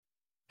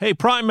Hey,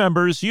 Prime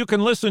members, you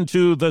can listen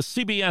to the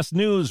CBS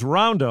News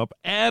Roundup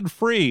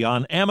ad-free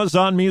on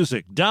Amazon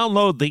Music.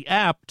 Download the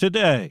app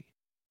today.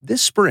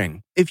 This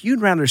spring, if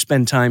you'd rather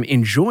spend time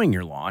enjoying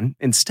your lawn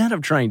instead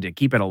of trying to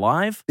keep it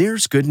alive,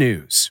 there's good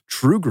news.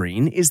 True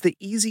Green is the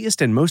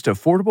easiest and most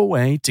affordable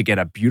way to get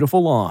a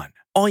beautiful lawn.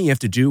 All you have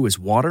to do is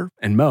water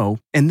and mow,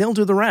 and they'll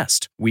do the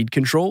rest. Weed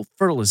control,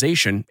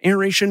 fertilization,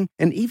 aeration,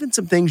 and even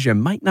some things you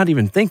might not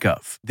even think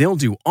of. They'll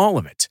do all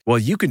of it, while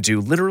you can do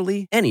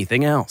literally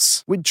anything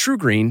else. With True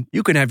Green,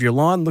 you can have your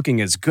lawn looking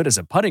as good as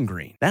a putting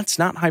green. That's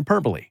not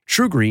hyperbole.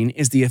 True Green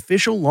is the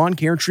official lawn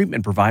care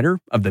treatment provider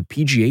of the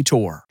PGA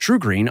Tour. True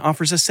Green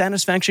offers a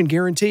satisfaction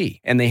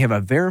guarantee, and they have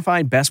a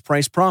verified best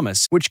price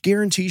promise, which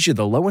guarantees you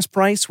the lowest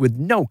price with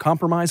no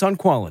compromise on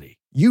quality.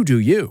 You do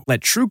you. Let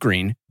True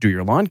Green do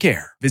your lawn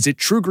care. Visit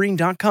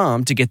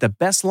TrueGreen.com to get the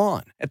best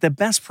lawn at the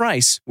best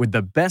price with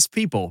the best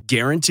people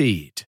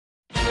guaranteed.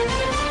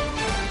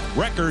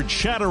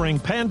 Record-shattering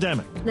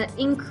pandemic. The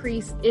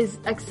increase is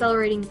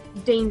accelerating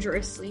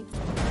dangerously.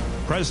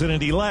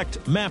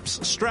 President-elect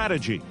maps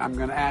strategy. I'm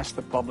going to ask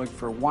the public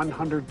for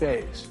 100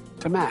 days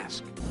to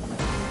mask.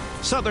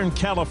 Southern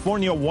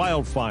California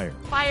wildfire.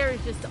 Fire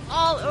is just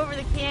all over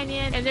the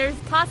canyon, and there's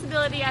a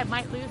possibility I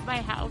might lose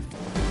my house.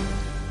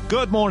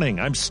 Good morning,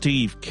 I'm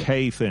Steve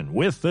Kathan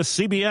with the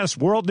CBS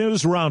World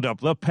News Roundup.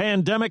 The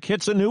pandemic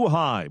hits a new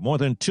high. More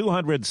than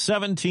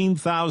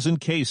 217,000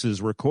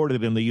 cases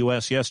recorded in the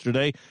U.S.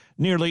 yesterday,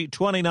 nearly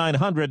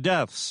 2,900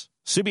 deaths.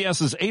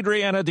 CBS's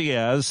Adriana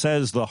Diaz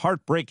says the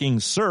heartbreaking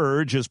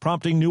surge is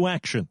prompting new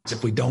action.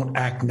 If we don't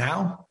act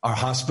now, our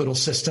hospital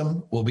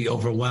system will be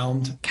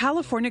overwhelmed.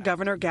 California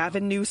Governor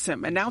Gavin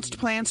Newsom announced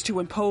plans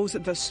to impose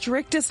the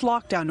strictest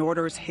lockdown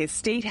orders his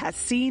state has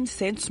seen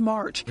since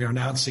March. We are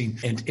announcing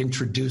and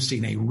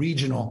introducing a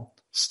regional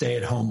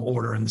stay-at-home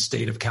order in the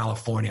state of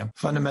California,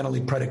 fundamentally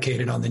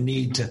predicated on the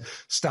need to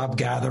stop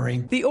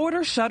gathering. The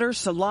order shutters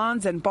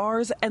salons and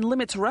bars and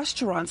limits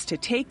restaurants to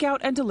takeout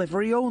and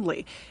delivery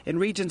only in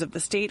regions of the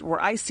state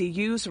where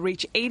ICUs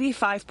reach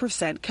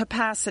 85%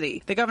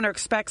 capacity. The governor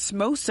expects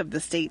most of the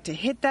state to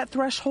hit that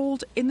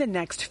threshold in the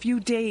next few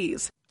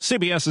days.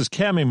 CBS's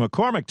Cammie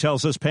McCormick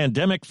tells us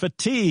pandemic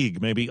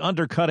fatigue may be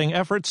undercutting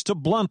efforts to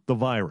blunt the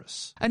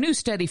virus. A new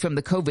study from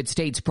the COVID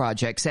States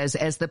Project says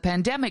as the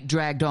pandemic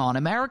dragged on,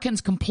 Americans'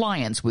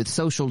 compliance with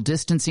social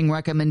distancing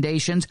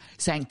recommendations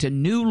sank to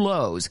new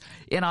lows.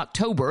 In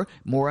October,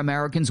 more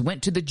Americans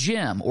went to the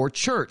gym or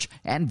church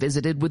and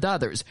visited with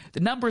others. The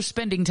number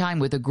spending time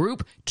with a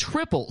group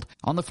tripled.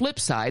 On the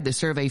flip side, the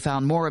survey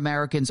found more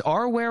Americans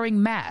are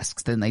wearing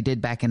masks than they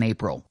did back in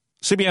April.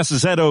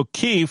 CBS's Ed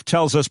O'Keefe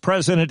tells us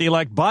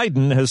President-elect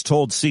Biden has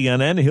told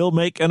CNN he'll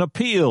make an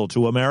appeal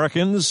to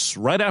Americans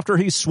right after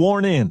he's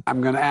sworn in.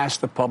 I'm going to ask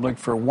the public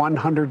for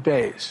 100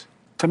 days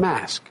to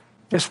mask.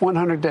 Just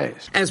 100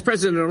 days. As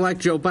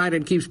President-elect Joe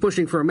Biden keeps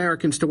pushing for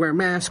Americans to wear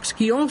masks,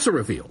 he also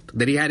revealed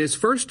that he had his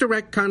first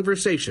direct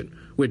conversation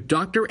with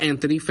Dr.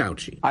 Anthony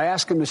Fauci. I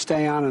asked him to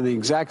stay on in the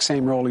exact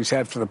same role he's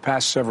had for the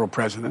past several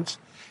presidents.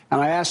 And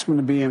I asked him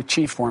to be a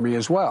chief for me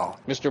as well.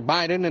 Mr.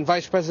 Biden and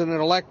Vice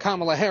President-elect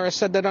Kamala Harris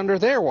said that under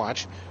their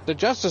watch, the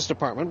Justice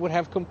Department would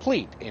have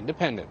complete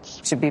independence.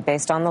 It should be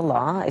based on the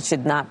law. It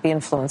should not be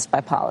influenced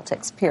by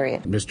politics,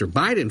 period. Mr.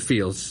 Biden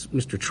feels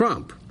Mr.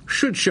 Trump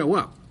should show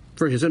up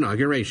for his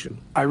inauguration.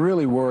 I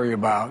really worry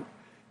about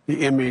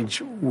the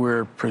image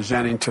we're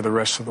presenting to the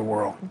rest of the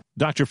world.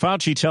 Dr.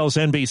 Fauci tells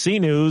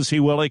NBC News he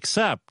will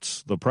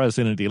accept the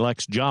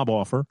president-elect's job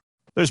offer.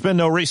 There's been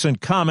no recent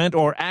comment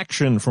or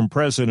action from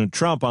President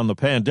Trump on the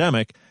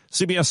pandemic.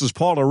 CBS's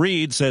Paula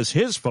Reed says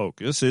his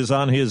focus is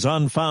on his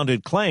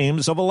unfounded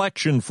claims of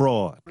election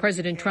fraud.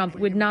 President Trump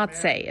would not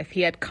say if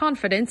he had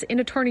confidence in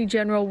Attorney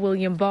General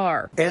William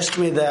Barr. Ask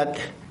me that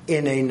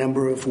in a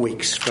number of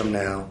weeks from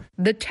now.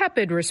 The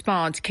tepid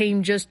response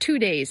came just 2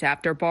 days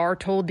after Barr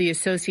told the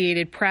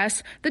Associated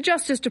Press the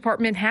Justice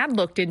Department had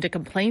looked into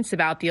complaints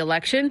about the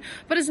election,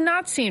 but has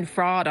not seen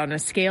fraud on a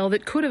scale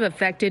that could have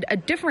affected a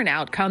different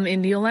outcome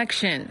in the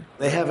election.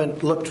 They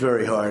haven't looked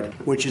very hard,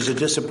 which is a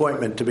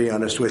disappointment, to be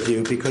honest with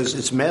you, because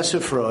it's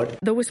massive fraud.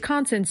 The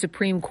Wisconsin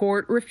Supreme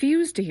Court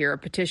refused to hear a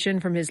petition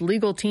from his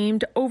legal team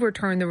to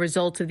overturn the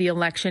results of the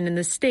election in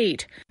the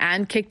state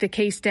and kicked the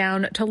case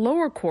down to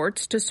lower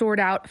courts to sort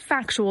out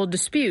factual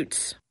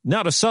disputes.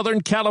 Now to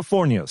Southern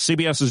California.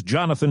 CBS's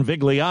Jonathan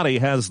Vigliotti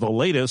has the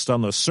latest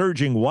on the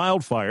surging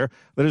wildfire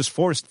that has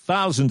forced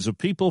thousands of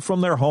people from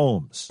their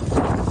homes.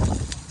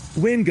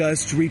 Wind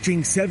gusts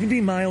reaching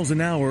 70 miles an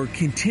hour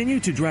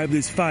continue to drive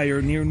this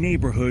fire near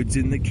neighborhoods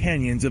in the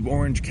canyons of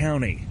Orange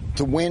County.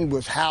 The wind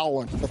was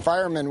howling. The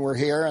firemen were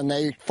here and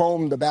they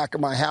foamed the back of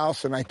my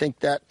house, and I think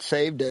that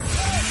saved it.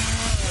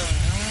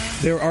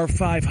 There are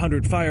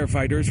 500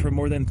 firefighters from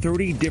more than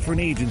 30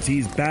 different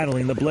agencies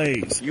battling the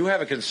blaze. You have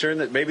a concern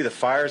that maybe the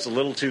fire is a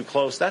little too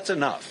close. That's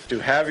enough to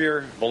have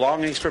your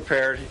belongings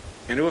prepared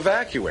and to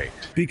evacuate.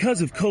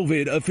 Because of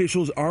COVID,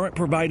 officials aren't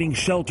providing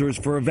shelters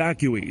for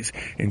evacuees.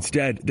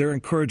 Instead, they're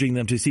encouraging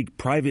them to seek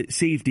private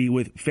safety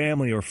with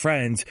family or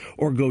friends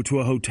or go to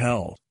a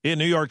hotel. In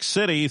New York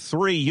City,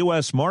 3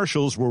 U.S.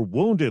 Marshals were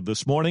wounded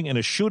this morning in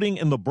a shooting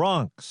in the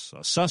Bronx.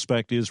 A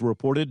suspect is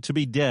reported to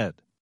be dead.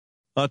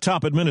 A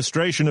top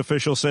administration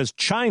official says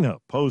China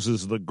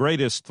poses the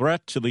greatest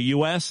threat to the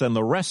U.S. and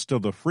the rest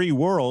of the free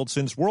world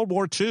since World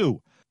War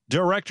II.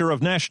 Director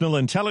of National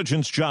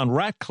Intelligence John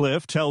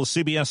Ratcliffe tells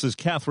CBS's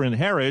Catherine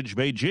Herridge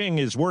Beijing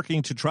is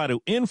working to try to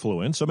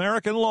influence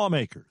American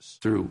lawmakers.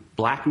 Through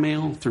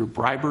blackmail, through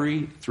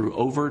bribery, through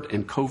overt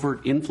and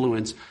covert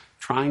influence,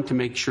 trying to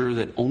make sure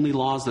that only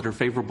laws that are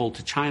favorable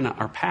to China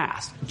are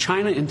passed.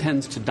 China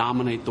intends to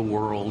dominate the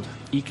world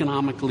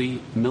economically,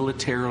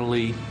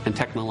 militarily, and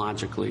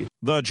technologically.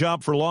 The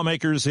job for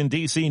lawmakers in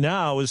D.C.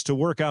 now is to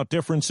work out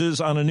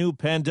differences on a new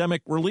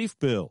pandemic relief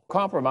bill.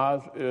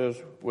 Compromise is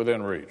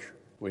within reach.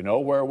 We know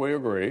where we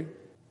agree.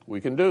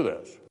 We can do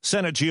this.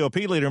 Senate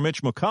GOP leader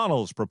Mitch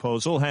McConnell's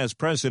proposal has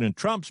President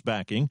Trump's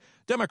backing.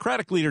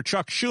 Democratic leader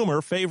Chuck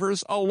Schumer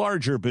favors a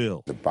larger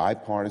bill. The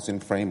bipartisan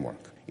framework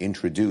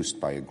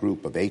introduced by a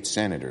group of 8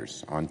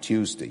 senators on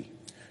Tuesday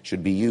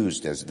should be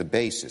used as the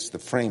basis, the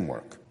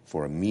framework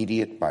for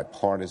immediate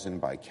bipartisan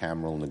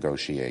bicameral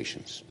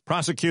negotiations.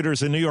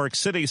 Prosecutors in New York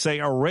City say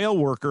a rail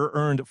worker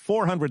earned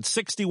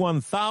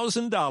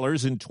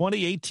 $461,000 in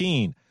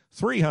 2018.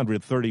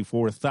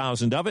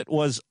 $334,000 of it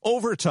was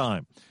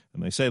overtime,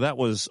 and they say that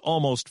was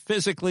almost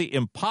physically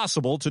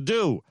impossible to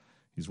do.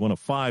 He's one of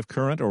 5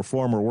 current or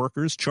former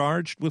workers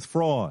charged with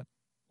fraud.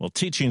 Well,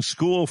 teaching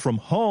school from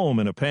home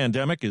in a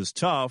pandemic is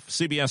tough.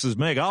 CBS's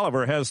Meg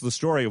Oliver has the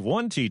story of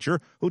one teacher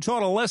who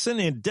taught a lesson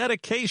in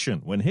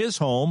dedication when his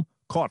home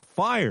caught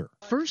fire.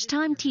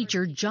 First-time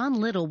teacher John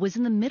Little was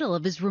in the middle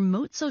of his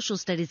remote social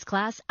studies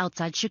class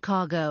outside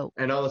Chicago.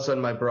 And all of a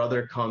sudden my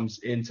brother comes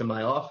into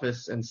my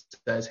office and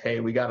says,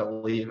 "Hey, we got to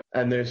leave."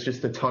 And there's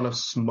just a ton of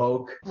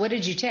smoke. What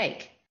did you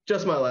take?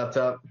 Just my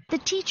laptop. The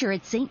teacher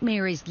at St.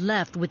 Mary's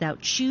left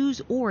without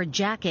shoes or a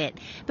jacket,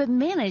 but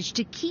managed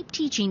to keep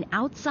teaching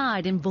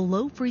outside in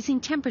below freezing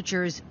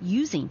temperatures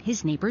using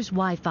his neighbor's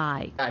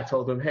Wi-Fi. I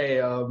told him, "Hey,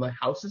 my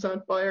house is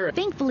on fire."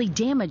 Thankfully,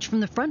 damage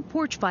from the front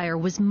porch fire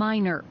was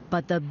minor,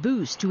 but the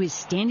boost to his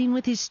standing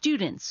with his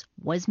students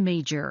was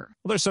major.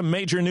 Well, there's some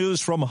major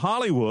news from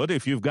Hollywood.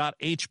 If you've got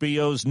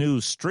HBO's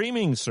new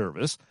streaming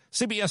service,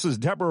 CBS's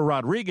Deborah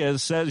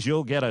Rodriguez says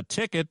you'll get a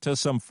ticket to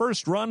some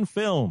first-run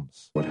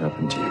films. What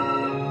happened to you?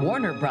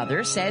 Warner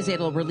Brothers says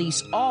it'll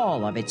release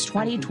all of its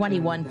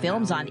 2021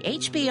 films on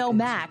HBO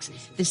Max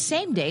the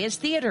same day as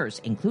theaters,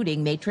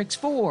 including Matrix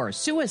 4,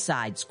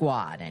 Suicide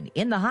Squad, and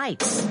In the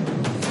Heights.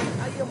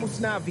 I am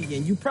Usnavi,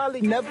 and you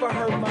probably never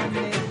heard my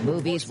name.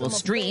 Movies will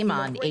stream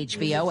on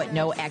HBO at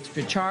no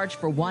extra charge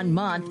for 1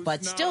 month,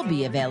 but still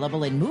be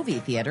available in movie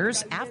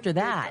theaters after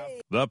that.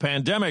 The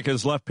pandemic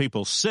has left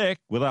people sick,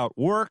 without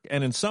work,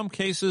 and in some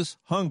cases,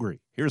 hungry.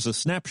 Here's a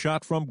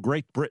snapshot from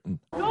Great Britain.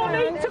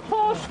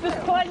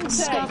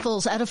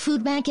 Scuffles at a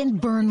food bank in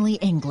Burnley,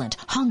 England.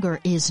 Hunger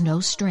is no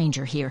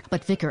stranger here,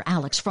 but Vicar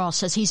Alex Frost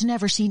says he's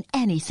never seen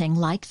anything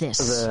like this.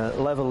 The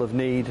level of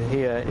need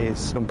here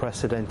is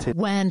unprecedented.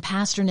 When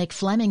Pastor Nick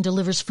Fleming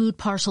delivers food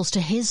parcels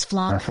to his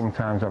flock, I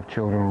sometimes have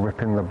children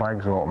ripping the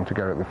bags open to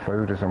get at the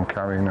food as I'm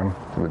carrying them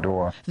to the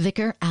door.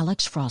 Vicar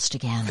Alex Frost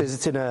again.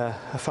 Visiting a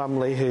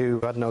family who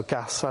had no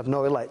gas, had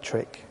no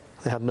electric.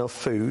 They had no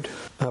food.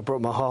 That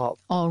broke my heart.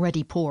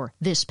 Already poor,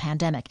 this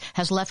pandemic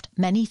has left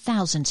many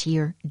thousands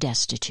here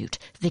destitute.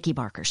 Vicky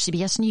Barker,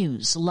 CBS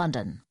News,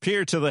 London.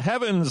 Peer to the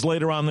heavens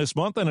later on this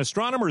month, and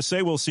astronomers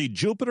say we'll see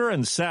Jupiter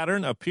and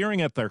Saturn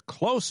appearing at their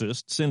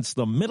closest since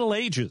the Middle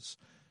Ages.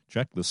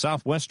 Check the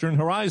southwestern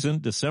horizon,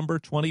 December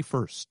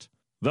 21st.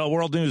 The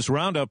World News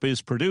Roundup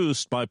is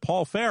produced by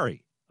Paul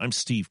Ferry. I'm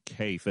Steve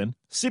Kathan,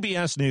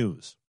 CBS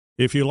News.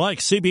 If you like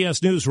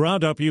CBS News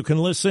Roundup, you can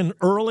listen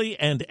early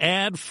and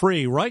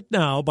ad-free right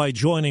now by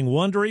joining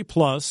Wondery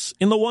Plus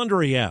in the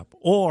Wondery app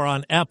or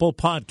on Apple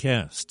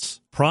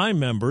Podcasts. Prime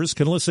members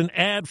can listen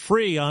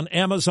ad-free on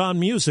Amazon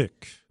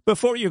Music.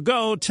 Before you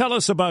go, tell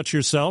us about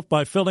yourself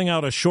by filling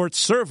out a short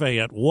survey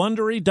at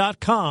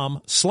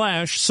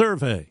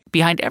Wondery.com/survey.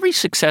 Behind every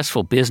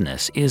successful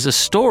business is a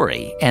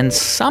story, and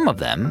some of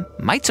them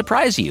might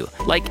surprise you.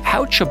 Like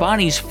how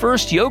Chobani's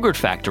first yogurt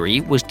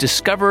factory was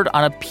discovered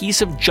on a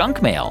piece of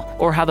junk mail,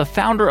 or how the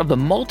founder of the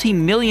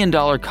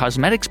multi-million-dollar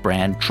cosmetics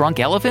brand Drunk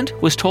Elephant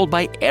was told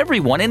by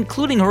everyone,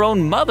 including her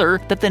own mother,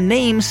 that the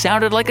name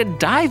sounded like a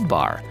dive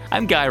bar.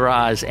 I'm Guy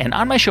Raz, and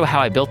on my show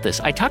How I Built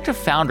This, I talk to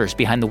founders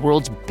behind the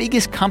world's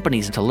biggest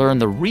companies to learn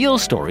the real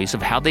stories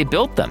of how they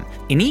built them.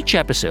 In each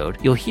episode,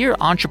 you'll hear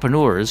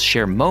entrepreneurs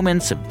share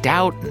moments of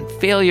doubt and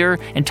failure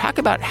and talk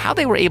about how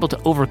they were able to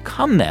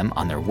overcome them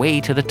on their way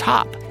to the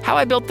top. How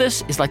I Built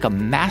This is like a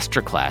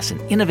masterclass in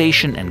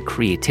innovation and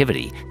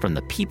creativity from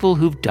the people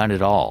who've done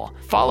it all.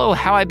 Follow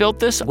How I Built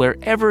This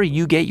wherever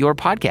you get your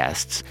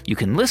podcasts. You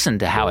can listen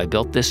to How I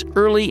Built This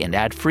early and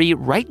ad-free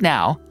right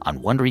now on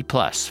Wondery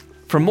Plus.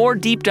 For more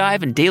deep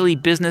dive and daily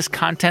business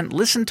content,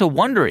 listen to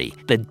Wondery,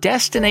 the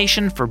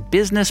destination for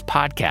business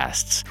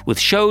podcasts. With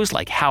shows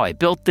like How I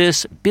Built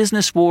This,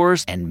 Business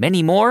Wars, and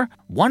many more,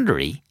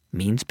 Wondery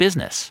means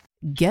business.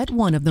 Get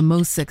one of the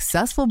most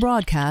successful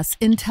broadcasts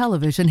in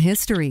television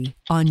history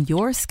on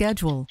your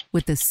schedule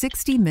with the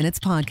 60 Minutes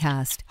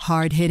Podcast.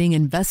 Hard-hitting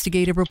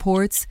investigative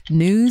reports,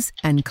 news,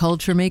 and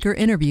culture maker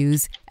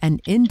interviews,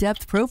 and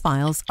in-depth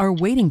profiles are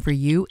waiting for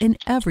you in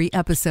every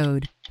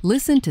episode.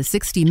 Listen to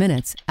 60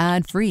 Minutes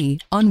ad-free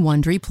on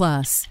Wondery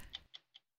Plus.